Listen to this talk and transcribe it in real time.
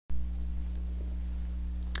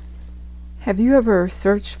Have you ever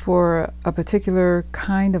searched for a particular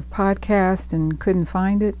kind of podcast and couldn't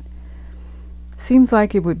find it? Seems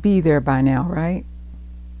like it would be there by now, right?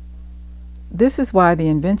 This is why the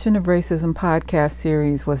Invention of Racism podcast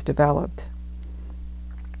series was developed.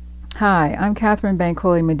 Hi, I'm Catherine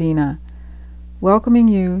Bancole Medina, welcoming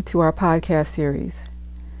you to our podcast series.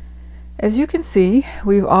 As you can see,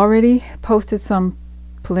 we've already posted some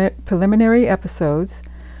preliminary episodes,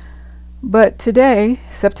 but today,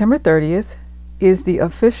 September 30th, is the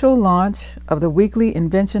official launch of the weekly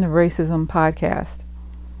Invention of Racism podcast.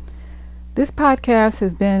 This podcast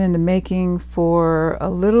has been in the making for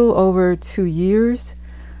a little over 2 years,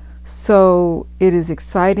 so it is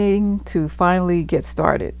exciting to finally get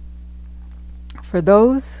started. For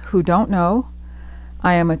those who don't know,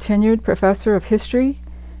 I am a tenured professor of history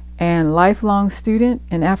and lifelong student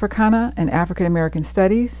in Africana and African American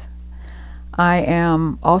studies. I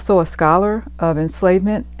am also a scholar of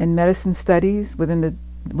enslavement and medicine studies within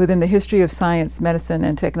the history of science, medicine,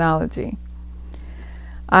 and technology.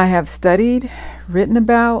 I have studied, written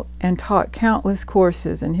about, and taught countless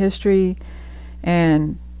courses in history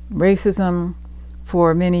and racism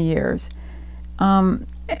for many years. And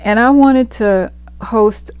I wanted to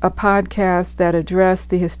host a podcast that addressed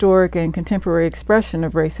the historic and contemporary expression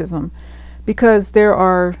of racism because there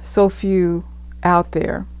are so few out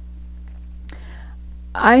there.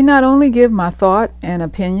 I not only give my thought and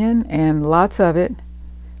opinion, and lots of it,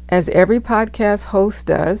 as every podcast host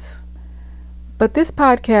does, but this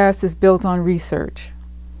podcast is built on research.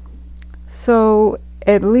 So,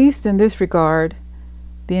 at least in this regard,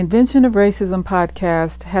 the Invention of Racism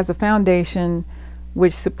podcast has a foundation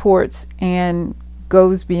which supports and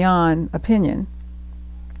goes beyond opinion.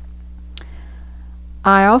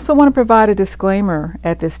 I also want to provide a disclaimer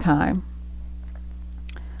at this time.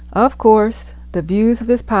 Of course, the views of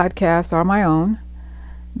this podcast are my own.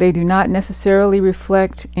 They do not necessarily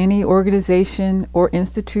reflect any organization or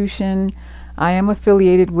institution I am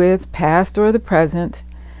affiliated with, past or the present,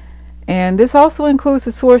 and this also includes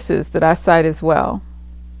the sources that I cite as well.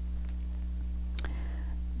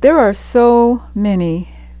 There are so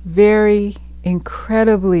many very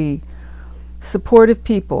incredibly supportive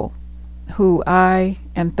people who I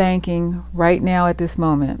am thanking right now at this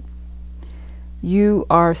moment. You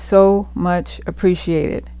are so much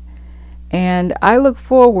appreciated, and I look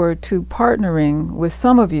forward to partnering with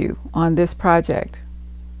some of you on this project.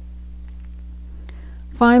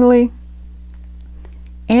 Finally,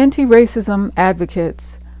 anti-racism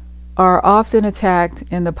advocates are often attacked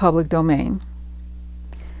in the public domain.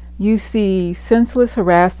 You see senseless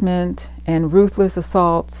harassment and ruthless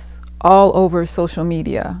assaults all over social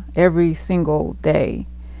media every single day.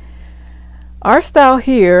 Our style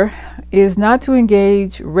here is not to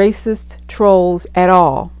engage racist trolls at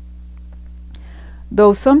all,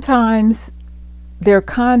 though sometimes their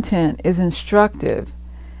content is instructive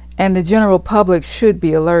and the general public should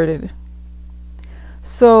be alerted.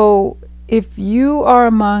 So if you are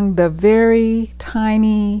among the very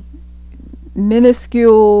tiny,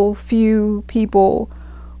 minuscule few people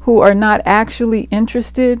who are not actually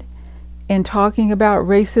interested in talking about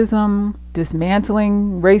racism,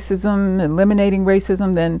 dismantling racism, eliminating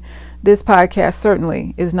racism, then this podcast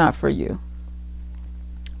certainly is not for you.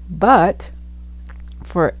 But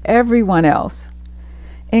for everyone else,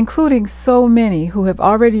 including so many who have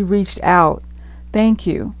already reached out, thank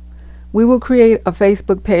you. We will create a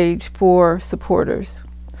Facebook page for supporters,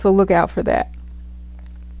 so look out for that.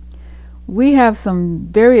 We have some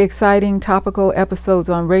very exciting topical episodes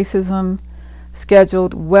on racism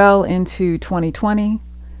scheduled well into 2020.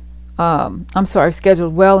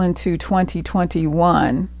 Scheduled well into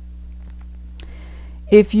 2021.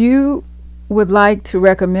 If you would like to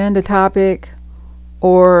recommend a topic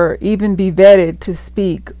or even be vetted to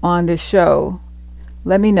speak on this show,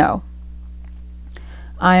 let me know.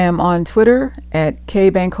 I am on Twitter at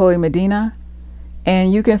kbancole Medina,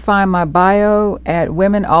 and you can find my bio at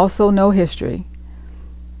Women Also Know History.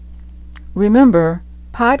 Remember,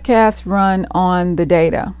 podcasts run on the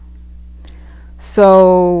data.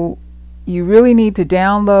 So you really need to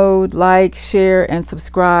download, like, share, and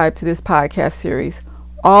subscribe to this podcast series.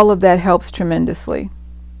 All of that helps tremendously.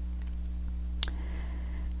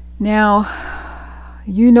 Now,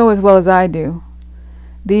 you know as well as I do,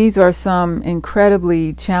 these are some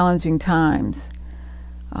incredibly challenging times.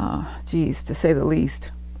 To say the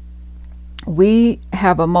least. We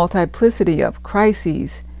have a multiplicity of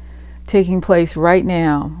crises taking place right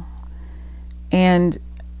now, and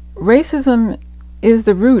racism is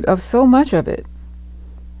the root of so much of it.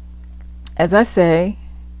 As I say,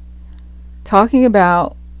 talking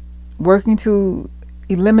about working to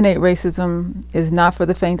eliminate racism is not for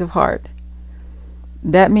the faint of heart.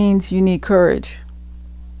 That means you need courage.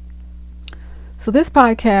 So this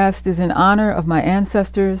podcast is in honor of my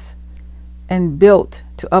ancestors and built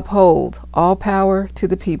to uphold all power to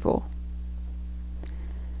the people.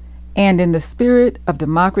 And in the spirit of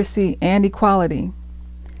democracy and equality,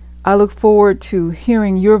 I look forward to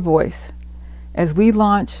hearing your voice as we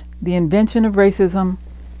launch the Invention of Racism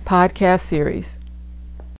podcast series.